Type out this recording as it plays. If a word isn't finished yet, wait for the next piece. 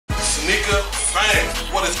Sneaker fam,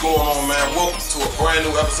 what is going on, man? Welcome to a brand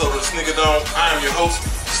new episode of the Sneaker Dome. I am your host,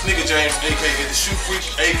 Sneaker James, aka the Shoe Freak,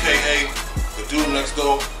 aka the dude next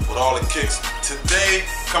door with all the kicks. Today,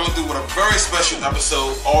 coming through with a very special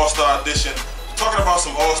episode, All-Star Edition, talking about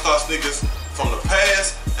some All-Star sneakers from the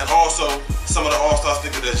past and also some of the All-Star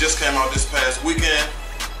sneakers that just came out this past weekend.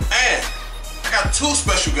 And I got two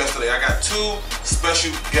special guests today. I got two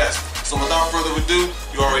special guests. So without further ado,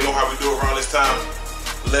 you already know how we do it around this time.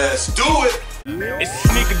 Let's do it! It's a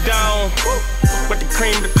Sneaker Dome with the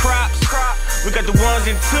cream of the crops. We got the ones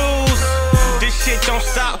and twos. This shit don't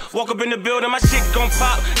stop. Walk up in the building, my shit gon'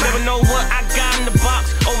 pop. Never know what I got in the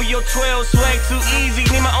box. Over your 12, swag too easy.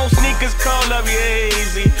 Need my own sneakers, call up, yeah,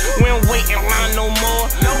 easy. We don't wait in line no more.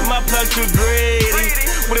 My plug too greedy.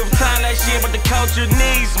 Whatever time that shit, but the culture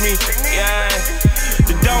needs me. Yeah,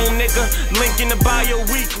 the Dome nigga, link in the bio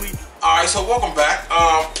weekly. Alright, so welcome back.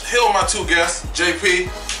 Here are my two guests, JP.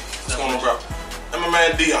 What's going on, bro? And my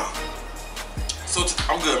man Dion. So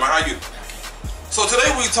I'm good, man. How you? So today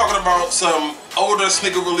we're talking about some older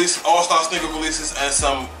sneaker releases, all-star sneaker releases, and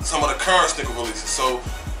some of the current sneaker releases. So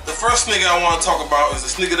the first sneaker I want to talk about is the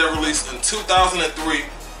sneaker that released in 2003.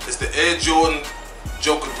 It's the Air Jordan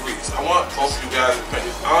Joker 3s. I want both of you guys'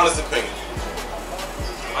 opinion, honest opinion.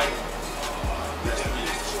 Like,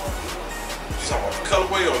 You talking about the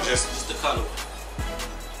colorway or just the color?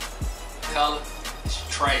 Color is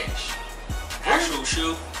trash. Actual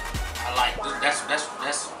shoe, I like. That's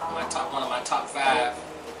my top, one of my top 5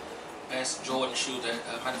 best Jordan shoe. That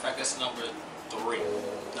matter of fact, that's number 3.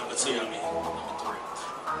 Number 2, I mean. Number 3.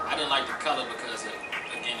 I didn't like the color because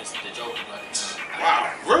again it's the Joker, but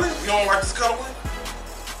wow, really? You don't like this colorway?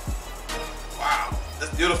 Wow,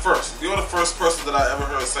 you're the first. You're the first person that I ever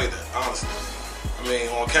heard say that. Honestly, I mean,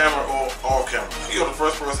 on camera or off camera, you're the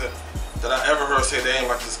first person that I ever heard say they ain't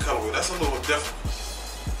like this colorway. That's a little different.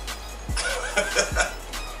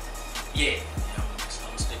 yeah,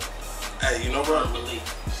 I'm sticking. Hey, you know, bro. Relief.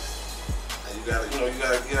 Hey, you gotta get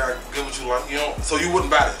what you like. You know, so you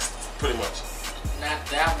wouldn't buy this, pretty much. Not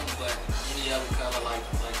that one, but any other color like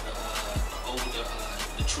the older,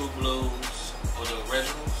 the True Blues or the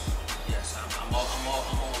originals. Yes, I'm all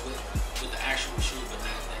with the actual shoe, but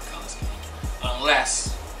not that color scheme.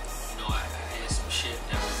 Unless, you know, I had some shit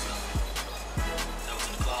that was in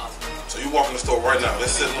the closet. So you walk in the store right now.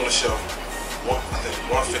 It's sitting on the shelf. I think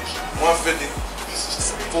 150,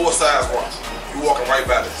 full size watch. You walking right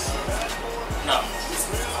by this. No,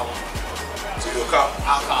 I won't. So you a cop?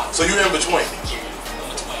 I'll cop. So you in between? Yeah,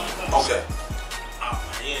 I'm between. Okay. Oh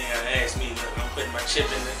man, you ain't gotta ask me. Look, I'm putting my chip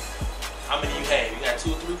in there. How many you have? You got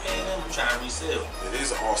 2 or 3 pairs of them? I'm trying to resell. Yeah,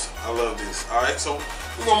 these are awesome. I love this. Alright, so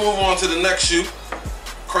we're gonna move on to the next shoe.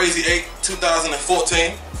 Crazy 8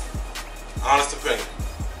 2014. Honest opinion.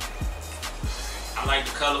 I like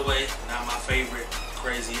the colorway. Not my favorite.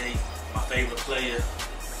 Crazy 8. My favorite player.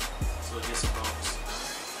 So it gets a bonus.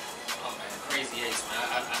 Oh man, Crazy 8s, man.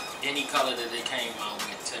 Any color that they came out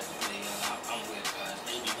with, typically, I'm with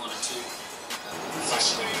maybe 1 or 2. So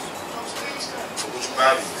what you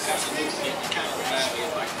buy these? Absolutely, it kind of reminds me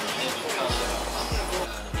of like the living color,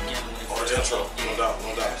 the beginning when it Or first the intro, came no out.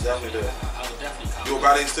 doubt, definitely did. I would definitely call You it. would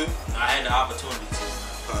buy these too? I had the opportunity to.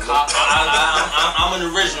 No. I'm an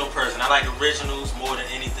original person. I like originals more than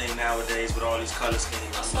anything nowadays with all these color schemes.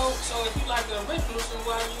 So if you like the originals, then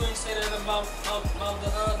why you ain't say that about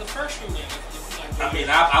the first shoe then? If you like the I mean,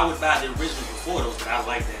 I would buy the original before those, but I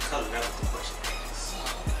like that color. That was the question.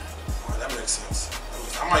 Alright, that makes sense.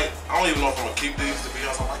 I don't even know if I'm gonna keep these, to be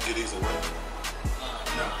honest. I might get these away.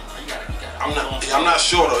 No, you gotta. I'm not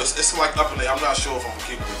sure though. It's like up in there. I'm not sure if I'm gonna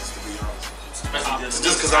keep these, to be honest. Especially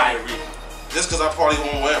Just because I probably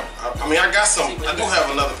won't wear them. I mean, I got some. I do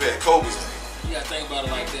have another pair of Kobe's. You gotta think about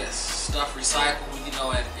it like this: stuff recycled, you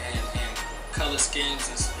know, and color schemes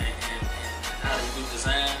and how they do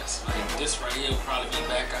designs. Like this right here will probably be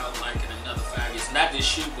back out like in another 5 years. Not this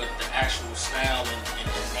shoe, but the actual style and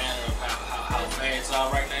manner of how fads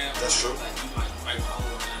are right now. That's true. Like you might want to hold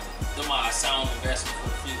on to them. Them are a sound investment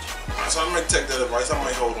for the future. So I might take that advice. I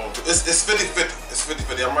might hold on to it. It's 50-50. It's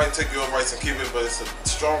 50-50. I might take your advice and keep it, but it's a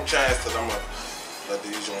strong chance that I'm gonna let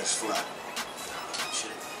these joints fly.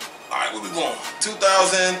 All right, where we going?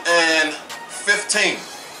 2015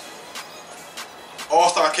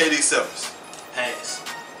 All-Star KD7s. Pass.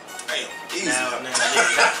 Damn, easy. Now,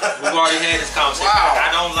 we've already had this conversation. Wow. I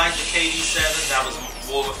don't like the KD7s. I was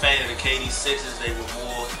more of a fan of the KD6s. They were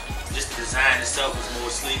more, just the design itself was more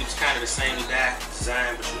sleek. It was kind of the same exact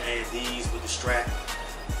design, but you add these with the strap.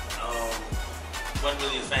 Wasn't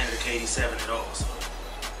really a fan of the KD7 at all, so,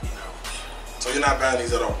 you know. So you're not buying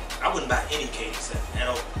these at all? I wouldn't buy any KD7 at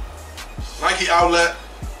all. Nike Outlet,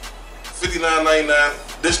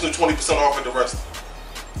 $59.99. Additional 20% off at the rest.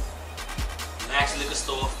 Max Liquor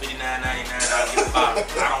Store, $59.99. I'll get a bottle.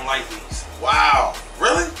 I don't like these. Wow.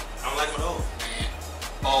 Really? I don't like them at all. Man,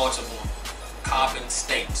 Baltimore, Coppin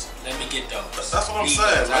States. Let me get those. That's what I'm Need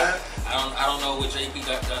saying, those. man. I don't know what JP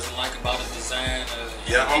doesn't like about the design.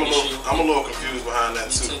 Yeah, I'm a little confused behind that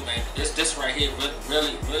Me too. too, man. This right here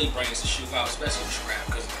really brings the shoe out, especially the strap,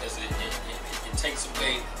 because it takes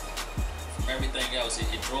away from everything else.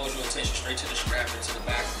 It draws your attention straight to the strap and to the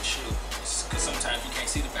back of the shoe. Because sometimes you can't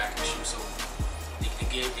see the back of the shoe, so it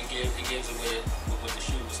gives away what the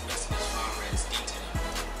shoe was missing as far as detail.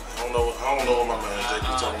 I don't know what my man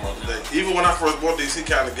JP talking about today. Even when I first bought these, he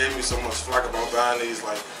kind of gave me so much flack about buying these.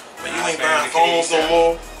 Like, man, you ain't buying phones no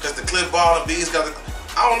more because the clip bottom, these got the.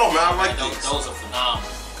 I don't know, man. I like these. Those are phenomenal.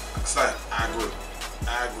 Same. I agree.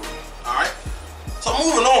 All right. So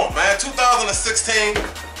moving on, man. 2016,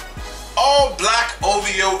 all black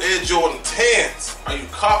OVO Air Jordan 10s. Are you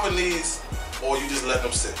copping these or you just let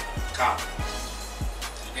them sit? Copy.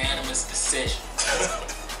 Unanimous decision.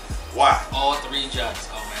 Why? All three judges.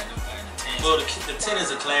 Oh man, the 10s. Well, the 10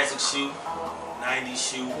 is a classic shoe,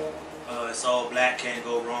 90s shoe. It's all black, can't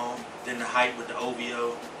go wrong. Then the hype with the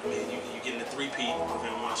OVO. I mean, you getting the 3-peat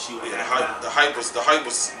within one shoe. Yeah, the hype was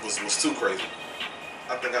too crazy.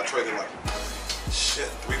 I think I traded like shit,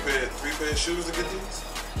 three pair of shoes to get these.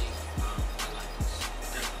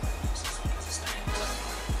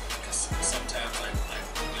 Sometimes, like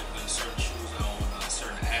when certain shoes are on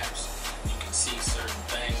certain apps, you can see certain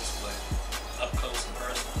things, but up close and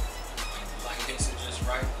personal, like hits it just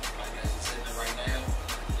right, like as it's sitting there right now,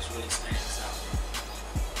 it really stands out.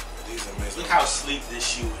 These are amazing. Look how sleek this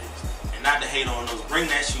shoe is. And not to hate on those, bring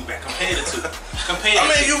that shoe back. Compare the two. Compare I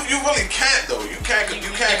the mean, two. you really can't though. You can't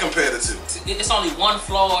compare the two. It's only one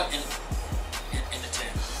flaw in the 10.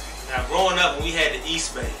 Now, growing up, when we had the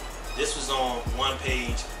East Bay, this was on one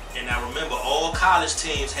page. And I remember all college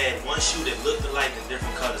teams had one shoe that looked alike in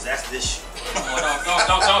different colors. That's this shoe.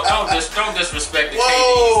 Don't disrespect the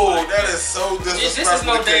Whoa, KDs. that is so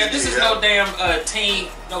disrespectful. This is no damn team,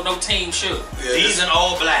 no team shoe. Yeah, These in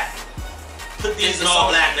all black. Put these in It's all all-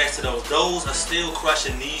 black next to those. Those are still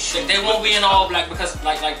crushing these shoes. They won't be in all black because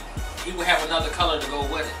like you would have another color to go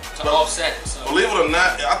with it to offset it. So Believe it or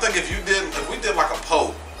not, I think if we did like a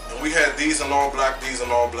poll and we had these in all black, these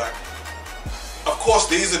in all black, of course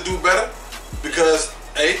these would do better because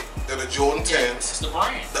A, they're the Jordan 10s, yeah, it's the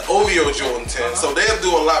brand. the OVO Jordan 10s, so they'll do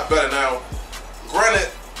a lot better. Now, granted,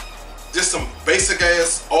 just some basic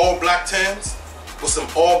ass all black 10s with some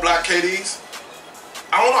all black KDs.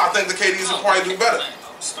 I don't know. I think the KDs will probably do better.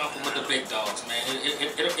 Stomping with the big dogs, man.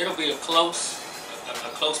 It'll be a close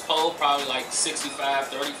poll, probably like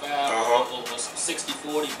 65-35 or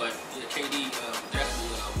 60-40, but yeah, KD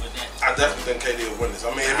definitely win that. I definitely think KD will win this. I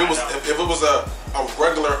mean, if it was a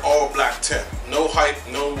regular all black 10, no hype,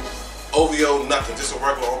 no OVO, nothing, just a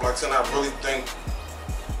regular all black 10, I really think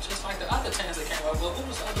Just like the other 10s that came out. Well, what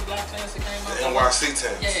was the other black 10s that came out? the NYC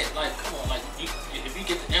 10s. Yeah, like come on, like if you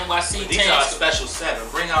get the NYC 10s, These are a special 7.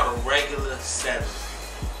 Bring out a regular 7.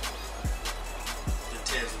 The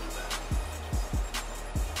 10s will be better.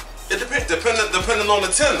 It depending on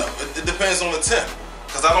the 10 though. It depends on the 10,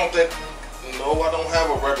 because I don't think. No, I don't have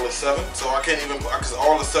a regular 7, so I can't even, because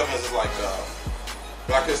all the 7s is like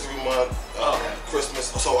Black History Month,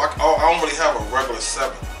 Christmas, so I don't really have a regular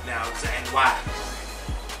 7. Now, and why?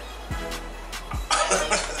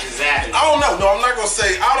 Exactly. I don't know. No, I'm not going to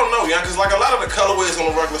say, I don't know, yeah, because like a lot of the colorways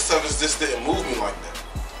on the regular 7s just didn't move me like that.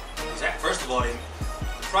 Exactly. First of all, the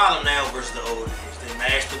problem now versus the old days, they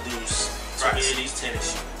mass produce too many of these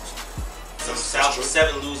tennis shoes. So South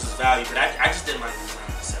 7 loses value, but I just didn't like the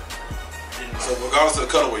design of the 7. So regardless of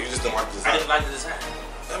the colorway, you just didn't like the design. I didn't like the design.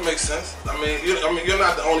 That makes sense. I mean, you're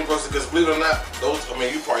not the only person, because believe it or not, those, I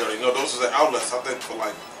mean, you probably already know, those was at outlets, I think, for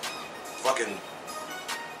like fucking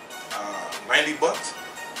 $90,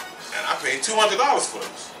 and I paid $200 for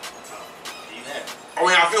those. You had it. I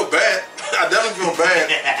mean, I feel bad. I definitely feel bad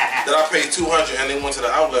that I paid $200 and they went to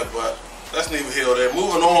the outlet, but that's neither here nor there.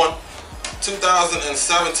 Moving on,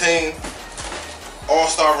 2017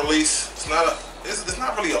 All-Star release. It's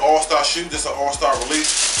not really an all-star shoe, just an all-star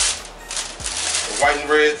release. The white and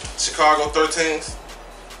red Chicago 13s.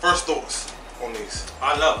 First thoughts on these?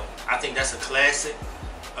 I love them. I think that's a classic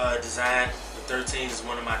design. The 13s is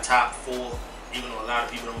one of my top 4, even though a lot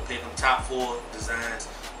of people don't pick them. Top 4 designs.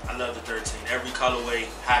 I love the 13. Every colorway,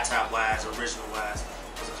 high top wise, original wise,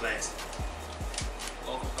 was a classic.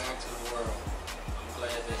 welcome back to the world. I'm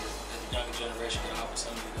glad that the younger generation got an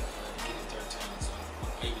opportunity to get the 13. So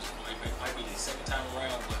maybe might be the second time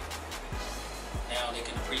around, but now they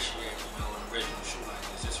can appreciate, an original shoe like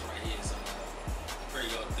this. This right here is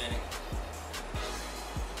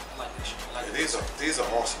these are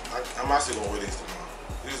awesome. I'm actually gonna wear these tomorrow.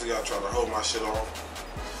 Usually I try to hold my shit off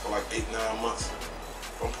for like 8-9 months.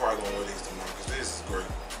 I'm probably gonna wear these tomorrow because this is great.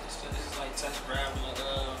 This is like test driving a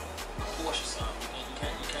Porsche or something. You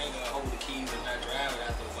can't hold the keys and not drive it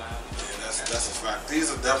after a while. Yeah, that's a fact.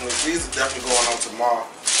 These are definitely going on tomorrow.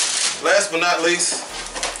 Last but not least,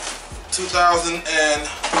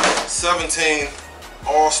 2017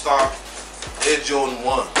 All-Star Air Jordan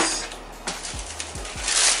 1s.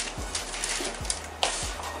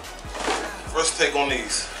 First take on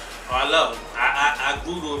these. Oh, I love them. I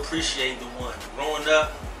grew to appreciate the one. Growing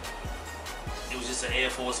up, it was just an Air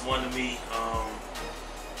Force One to me.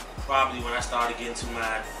 Probably when I started getting to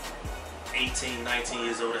my 18, 19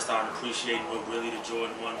 years old, I started appreciating what really the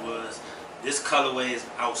Jordan 1 was. This colorway is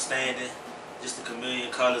outstanding. Just the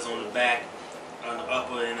chameleon colors on the back, on the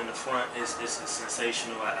upper and in the front is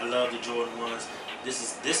sensational. I love the Jordan 1s.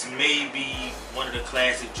 This may be one of the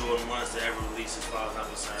classic Jordan 1s to ever release, as far as I'm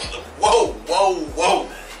concerned. Whoa, whoa, whoa.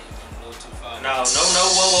 No,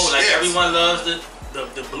 whoa. Like yes. Everyone loves the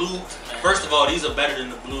blue. First of all, these are better than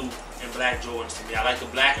the blue and black Jordans to me. I like the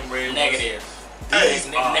black and red. Negative. These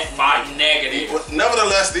are fire. Negative.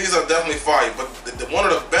 Nevertheless, these are definitely fire. But one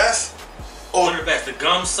of the best. One of the best. The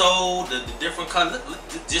gum sole, the different color,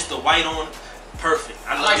 just the white on, perfect.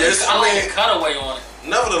 I like the cutaway on it.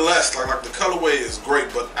 Nevertheless, like the colorway is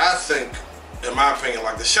great, but I think, in my opinion,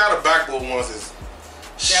 like the shattered backboard ones is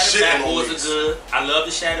shattered backboards are good. I love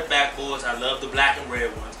the shattered backboards. I love the black and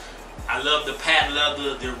red ones. I love the patent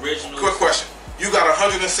leather, the original. Quick question: you got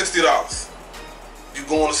 $160. You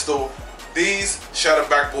go in the store. These shattered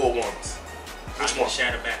backboard ones. Which one?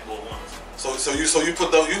 Shattered backboard ones. So you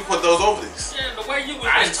put those over these. Yeah, the way you were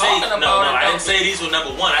I didn't say talking about no. it, I didn't say these were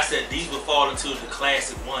number one. I said these would fall into the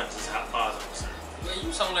classic ones. Is how far I'm concerned. Well,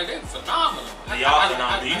 you sound like they're phenomenal. They are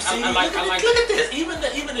phenomenal. You see? I like look at this. Even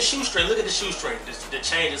the shoestring. Look at the shoestring. The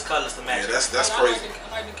changes colors to match. Yeah, that's crazy.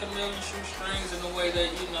 I like the chameleon shoestrings in the way that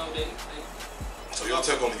they. So your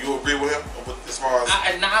take on it? You agree with him as far as?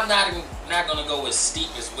 I'm not gonna go as steep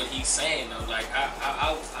as what he's saying though. Like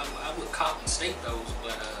I would compensate those,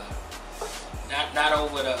 but not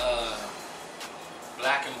over the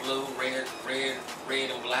black and blue, red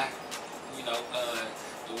and black. You know,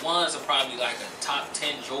 the ones are probably like a top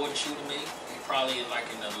 10 Jordan shoe to me. They probably like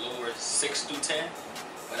in the lower 6 through 10,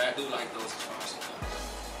 but I do like those as far as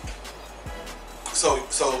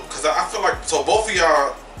So, because I feel like both of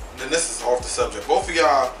y'all. And this is off the subject. Both of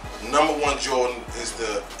y'all, number one Jordan is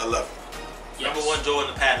the 11. Yes. Number one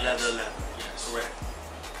Jordan, the patent leather 11. Yes. Correct.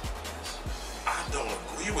 I don't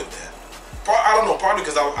agree with that. I don't know, probably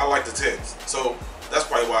because I like the 10s. So that's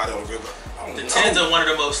probably why I don't agree with it. The 10s are one of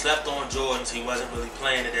the most slept on Jordans. He wasn't really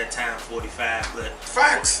playing at that time, 45. But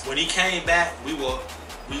facts. When he came back, we were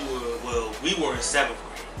in 7th grade.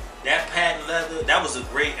 That patent leather, that was a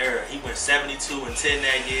great era. He went 72 and 10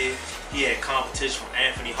 that year. He had competition from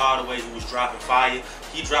Anthony Hardaway, who was dropping fire.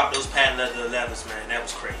 He dropped those patent leather 11s, man. That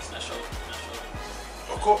was crazy. Not sure.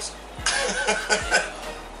 Of course.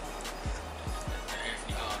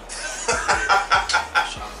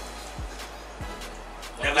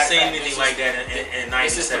 Never seen anything like that in 97.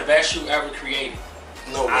 This is the best shoe ever created.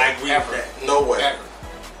 No way. I agree with that. No way. Ever.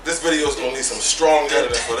 This video is gonna need some strong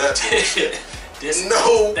editing for that bullshit.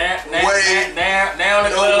 Now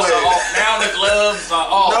the gloves are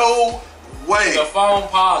off. No way. The foam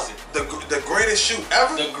posit. The greatest shoe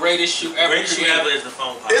ever? The greatest shoe ever. Greatest shoe ever is the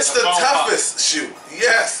foam posit. It's the toughest shoe.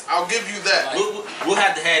 Yes, I'll give you that. We'll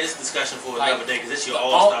have to have this discussion for another day because it's your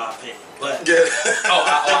all-star opinion. But yeah.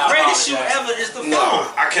 The greatest shoe ever is the foam. No,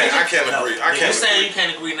 I can't agree. You're saying you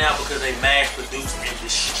can't agree now because they mass produced and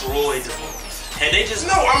destroyed the foam. And they just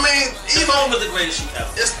the foam is the greatest shoe ever.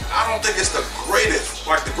 I don't think it's the greatest,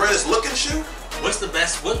 like the greatest looking shoe. What's the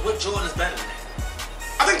best? What Jordan is better than that?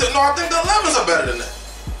 I think the 11s are better than that.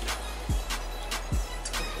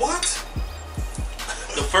 What?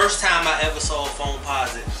 The first time I ever saw a foam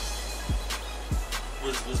posit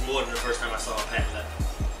was more than the first time I saw a patent leather.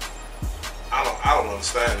 I don't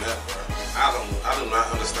understand that, bro. I do not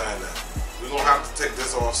understand that. We're gonna have to take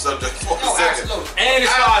this off subject for a second. Absolutely. And as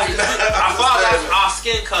far as our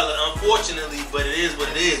skin color, unfortunately, but it is what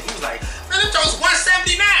it is. He was like, man, it was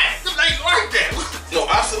 179. Look like that. No,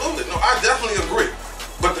 absolutely. No, I definitely agree.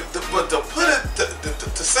 But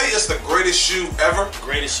to say it's the greatest shoe ever,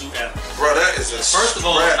 greatest shoe ever, bro, that is a first of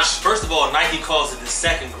all, Nike calls it the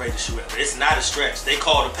second greatest shoe ever. It's not a stretch. They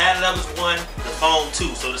call the patent levels 1, the foam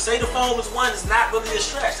 2. So to say the foam is 1 is not really a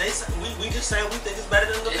stretch. We just saying we think it's better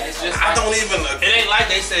than the patent. It ain't like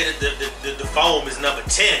they say that the foam is number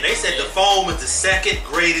 10. They said the foam is the second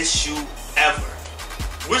greatest shoe ever.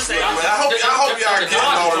 We'll say, man, I hope y'all getting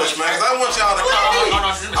all of this, man. Cause I want y'all to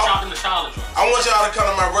I want y'all to come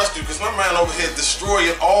to my rescue, cause my man over here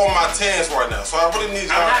destroying all my tens right now. So I really need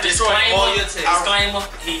y'all. I'm not destroying all your tens. Disclaimer: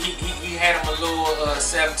 he had him a little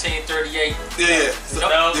 1738. Yeah. So,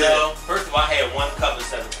 no. First of all, I had 1 cup of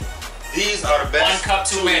 17. These are the best 1 cup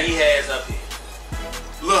too many he has up here.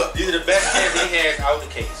 Look, these are the best tens he has out the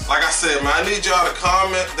case. Like I said, man, I need y'all to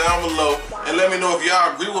comment down below and let me know if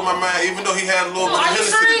y'all agree with my man, even though he had a little bit of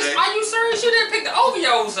Hennessy today. Are you serious? You didn't pick the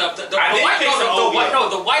OVOs up. The white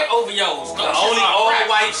OVOs. The only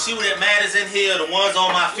all-white shoe that matters in here are the ones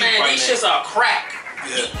on my feet right now. Man, these shits are crack.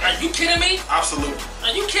 Yeah. Are you kidding me? Absolutely.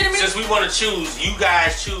 Are you kidding me? Since we want to choose, you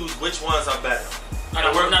guys choose which ones are better. No,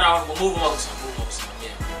 we'll move them over some.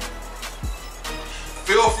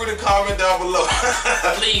 Feel free to comment down below.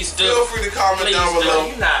 Please do. Feel free to comment down below.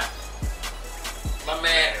 You not. My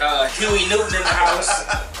man Huey Newton in the house.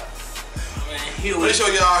 Man, Huey. Make sure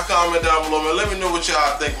y'all comment down below, man. Let me know what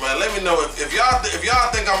y'all think, man. Let me know if y'all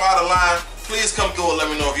think I'm out of line. Please come through and let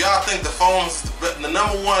me know. If y'all think the Foam's the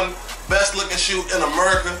 #1 best looking shoe in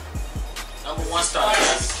America, #1 star.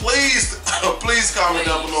 Please comment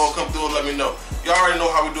down below and come through and let me know. Y'all already know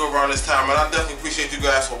how we do around this time, and I definitely appreciate you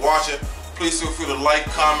guys for watching. Please feel free to like,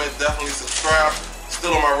 comment, definitely subscribe.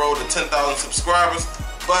 Still on my road to 10,000 subscribers,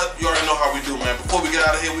 but you already know how we do, man. Before we get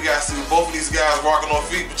out of here, we gotta see both of these guys rocking on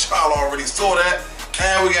feet, but y'all already saw that.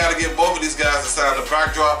 And we gotta get both of these guys to sign the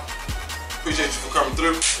backdrop. Appreciate you for coming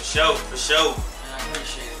through. For sure. Man, I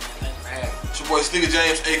appreciate it, man. Thank you for having me. It's your boy Sneaker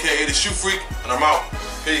James, aka the Shoe Freak, and I'm out.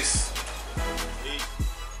 Peace.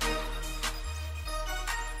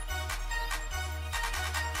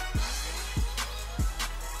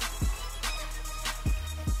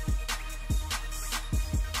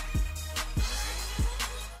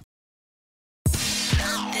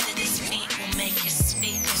 This beat will make your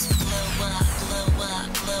speakers blow up, blow up,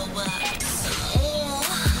 blow up. Ooh,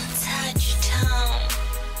 touch tone.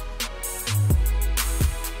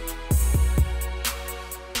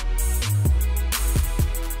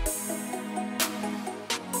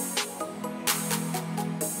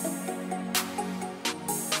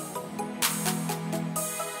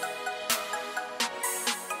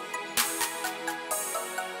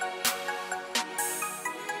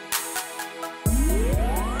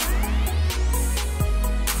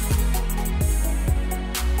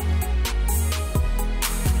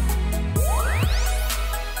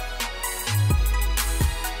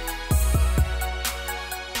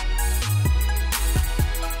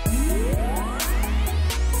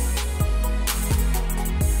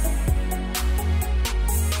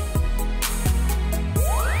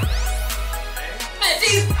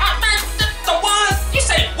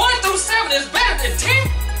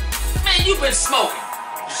 You've been smoking.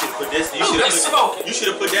 You should have put this. You've been smoking. You should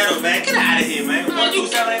have put that on, man. Get out of here, man. Man, you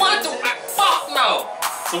get one through. Fuck no.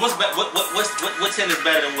 So what 10 is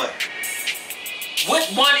better than what? What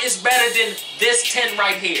one is better than this 10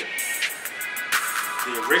 right here?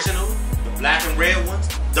 The original, the black and red ones,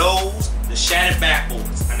 those, the shattered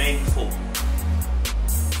backboards. I named you 4.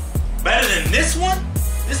 Better than this one?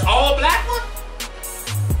 This all black one?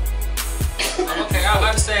 Okay, I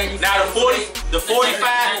understand you. Now the 45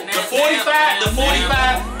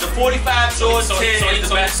 Jordan 10 is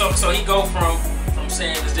the best. So he go from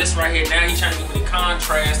saying is this right here. Now he's trying to give me the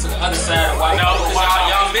contrast to the other side of why. No,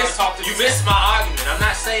 you missed my argument. I'm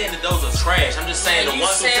not saying that those are trash. I'm just saying the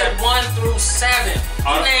 1 through 7.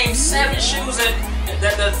 You named 7 shoes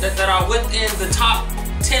that are within the top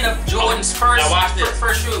 10 of Jordan's first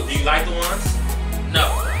shoes. Do you like the ones?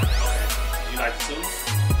 No. Okay. Do you like the 2s?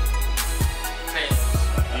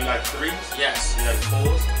 Do you like the 3s? Yes. Do you like the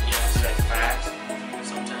 4s? Yes. Do you like the 5s?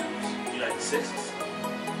 Sometimes. Do you like the 6s?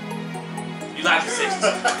 You like the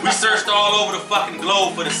 6s? We searched all over the fucking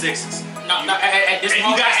globe for the 6s. No, at this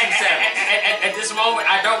moment, at this moment,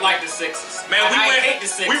 I don't like the 6s. Man, I hate the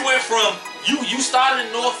 6s. We went from you started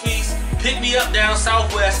in Northeast, picked me up down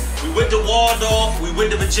Southwest. We went to Waldorf, we went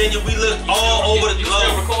to Virginia. We looked all over the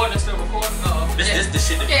globe. Still recording. This the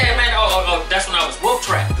shit. Yeah, man. Oh, that's when I was Wolf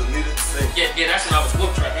Track. Yeah, that's when I was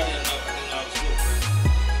Wolf Track. I didn't know I was Wolf Track.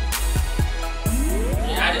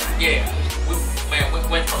 Yeah, I didn't. Yeah, we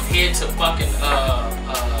went from here to fucking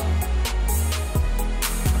what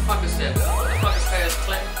the fuck is that? What the fuck is past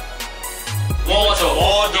Clinton?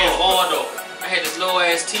 Waldorf. Yeah, Waldorf. I had this low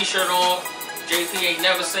ass T-shirt on. JP ain't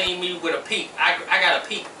never seen me with a peak. I got a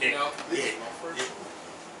peak, you know. Yeah.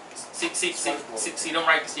 See them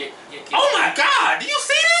right there. Yeah, oh my God! Do you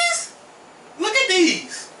see these? Look at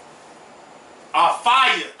these. Are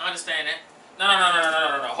fire. I understand that.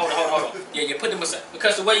 No. Hold on. Yeah, you put them aside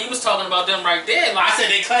because the way you was talking about them right there, like I said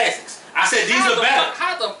they classics. I said these are better.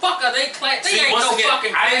 How the fuck are they classics? They See, ain't once no again,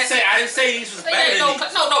 fucking. I didn't say these was They better ain't than no,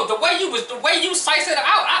 these. no. The way you sliced it out,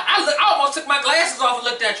 I almost took my glasses off and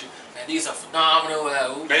looked at you. Man, these are phenomenal.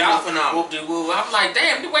 They are phenomenal. Whoop-de-woo. I'm like,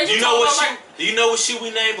 damn. The way Do you you know what talking shoe? about, Do you know what shoe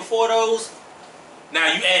we named before those?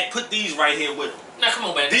 Now you put these right here with them. Now come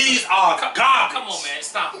on, man. These are garbage. Come on, man.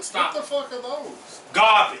 Stop. What the fuck are those?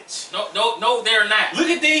 Garbage. No, they're not. Look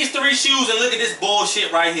at these 3 shoes and look at this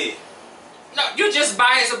bullshit right here. No, you're just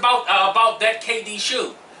biased about that KD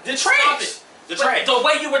shoe. The Stop trash. it. The But trash. the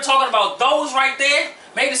way you were talking about those right there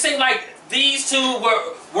made it seem like these two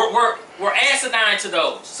were asinine to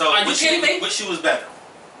those. So are you kidding me? Which shoe was better?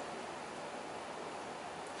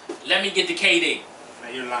 Let me get the KD.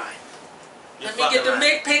 Man, you're lying. Let me get the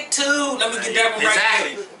McPick too. Let me get that one right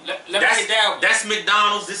Exactly. there. Let me get that one. That's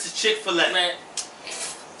McDonald's. This is Chick-fil-A. Man.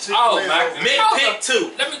 Chick-fil-A my over. McPick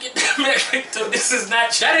 2. Let me get that McPick too. This is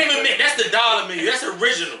not That ain't even that's the dollar menu. That's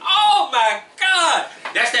original. Oh my God.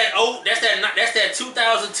 That's that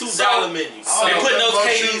 $2002 dollar menu. So- They putting those Those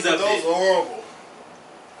KDs up Those there. are horrible.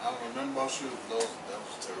 I don't remember those shoes. That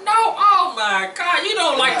was terrible. No, oh my God. You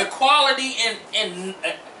don't like the quality and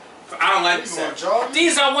I don't like You the going sound. Jordan?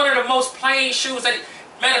 these are one of the most plain shoes that.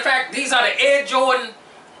 Matter of fact, these are the Air Jordan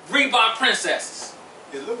Reebok Princesses.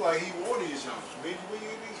 It looked like he wore these young. Where you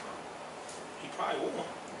get these from? He probably won.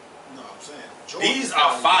 No, I'm saying. Jordan These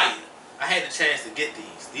are fire. I had the chance to get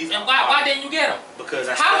these. These And are why fire. didn't you get them? Because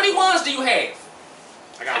I How slept many on ones do you have?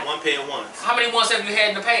 them. I got 1 pair of ones. How many ones have you had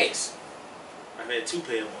in the past? I've had 2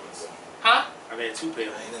 pair of ones. Huh? I've had 2 pair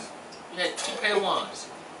of ones. You had 2 pair of ones.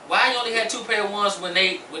 Why you only had 2 pair of ones when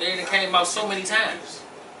they came out so many times?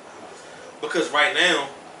 Because right now,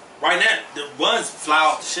 the ones fly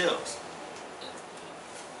off the shelves.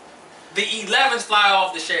 The 11s fly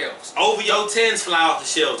off the shelves. OVO 10s fly off the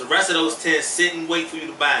shelves. The rest of those 10s sit and wait for you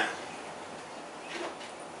to buy them.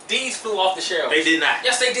 These flew off the shelves. They did not.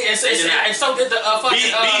 Yes, they did. And so, They did not. and so did the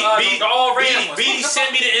fucking the all red ones. BD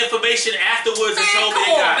sent me the information afterwards and Man, told me come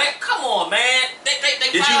they on, got it. man. Come on, man. They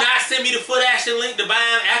Did you filed- not send me the foot action link to buy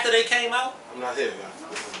them after they came out? I'm not here,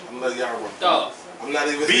 guys. I'm letting y'all run. Dog. I'm not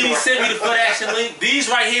even BD here. sent me the foot action link. These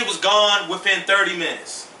right here was gone within 30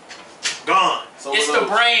 minutes. Gone. So It's were the those.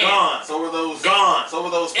 brand. Gone. So were those. Gone. So were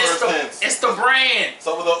those It's Purse 10s. the brand.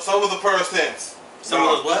 So were the Purse 10s. So Gone.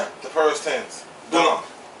 was what? The Purse 10s. Gone. Gone.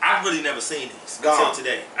 I've really never seen these Gone. until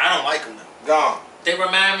today. I don't like them though. Gone. They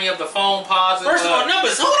remind me of the phone pods. First of all,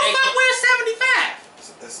 numbers. Who the fuck wears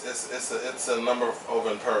 75? It's a number over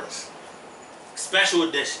in Purse. Special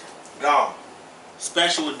edition. Gone.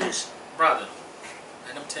 Special edition. brother.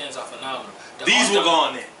 And them 10s are phenomenal. These were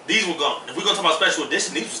gone then. These were gone. If we're gonna talk about special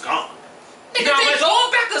edition, these was gone. Nigga, You know they how much-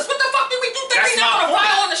 going backwards. What the fuck did we do? Think That's they not my gonna fly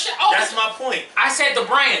point. on the shelf? Oh, That's my point. I said the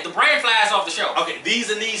brand. The brand flies off the shelf. Okay, these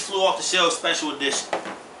and these flew off the shelf. Special edition.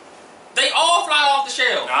 They all fly off the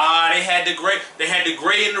shelf. Ah, they had the gray. They had the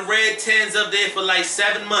gray and the red 10s up there for like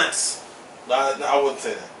 7 months. No, I wouldn't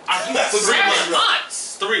say that. Are you 7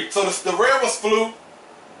 months? 3. So the red ones flew.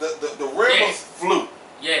 The red Yeah. ones flew.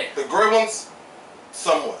 Yeah. The gray ones,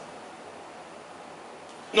 somewhat.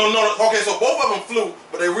 No. Okay, so both of them flew,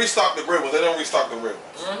 but they restocked the gray ones. They didn't restock the red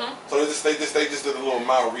ones. Mm-hmm. So they just did a little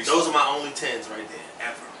mild restock. Those are my only 10s right there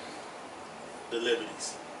ever. The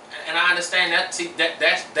Liberties. And I understand that. See,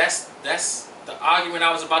 that's the argument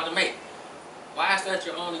I was about to make. Why is that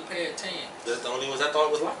your only pair of 10s? That's the only ones I thought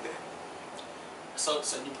was like that. So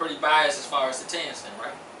you're pretty biased as far as the 10s then,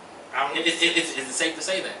 right? I don't. Is it safe to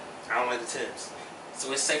say that? I don't like the 10s.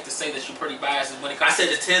 So it's safe to say that you're pretty biased when it I comes said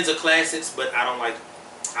to the 10s are classics, but I don't like them.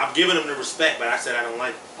 I'm giving them the respect, but I said I don't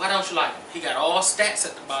like them. Why don't you like him? He got all stats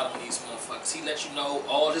at the bottom of these motherfuckers. He let you know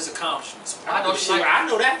all his accomplishments. Why don't you like him? I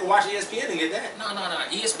know that. I can watch ESPN and get that. No.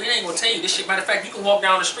 ESPN ain't gonna tell you this shit. Matter of fact, you can walk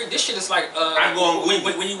down the street. This shit is like I go on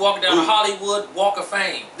Google. when you walk down the Google. Hollywood Walk of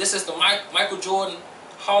Fame. This is the Michael Jordan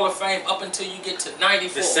Hall of Fame up until you get to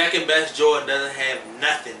 94. The second best Jordan doesn't have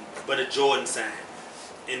nothing but a Jordan sign.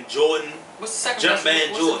 And Jordan, What's the second Jump best? Man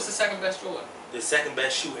Jordan. What's the second best Jordan? the second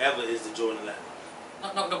best shoe ever is the Jordan 11.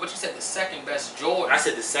 No. But you said the second best Jordan. I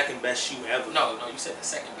said the second best shoe ever. No. You said the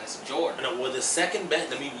second best Jordan. No, well, the second best,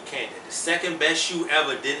 let me recant that. The second best shoe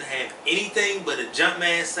ever didn't have anything but a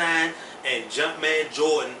Jumpman sign and Jumpman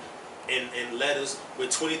Jordan in letters with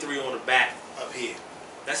 23 on the back up here.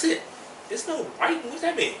 That's it. There's no writing. What's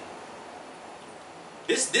that mean?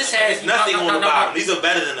 This has nothing on the bottom. These are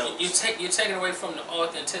better than those. You're taking away from the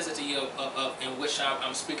authenticity of in which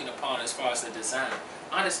I'm speaking upon as far as the design.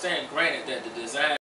 I understand, granted, that the design